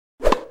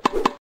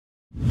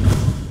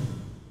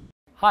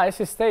Hi,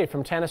 this is Steve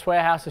from Tennis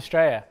Warehouse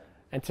Australia,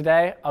 and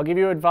today I'll give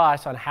you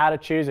advice on how to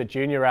choose a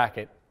junior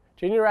racket.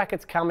 Junior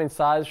rackets come in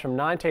sizes from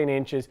 19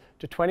 inches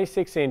to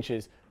 26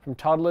 inches, from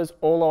toddlers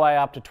all the way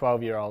up to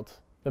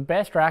 12-year-olds. The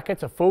best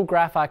rackets are full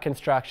graphite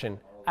construction,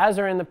 as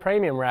are in the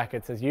premium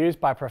rackets as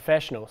used by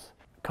professionals.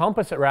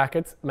 Composite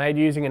rackets made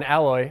using an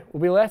alloy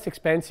will be less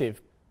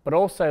expensive, but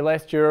also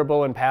less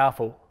durable and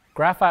powerful.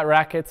 Graphite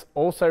rackets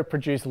also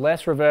produce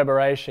less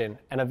reverberation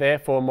and are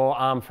therefore more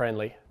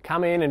arm-friendly.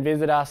 Come in and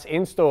visit us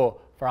in-store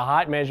for a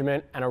height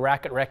measurement and a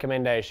racket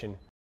recommendation.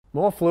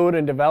 More fluid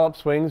and developed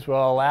swings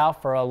will allow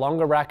for a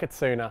longer racket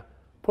sooner.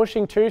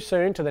 Pushing too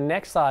soon to the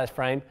next size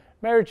frame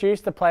may reduce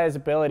the player's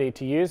ability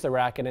to use the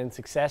racket and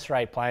success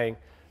rate playing.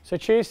 So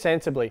choose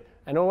sensibly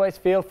and always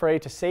feel free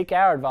to seek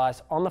our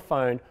advice on the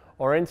phone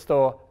or in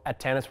store at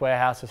Tennis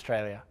Warehouse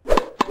Australia.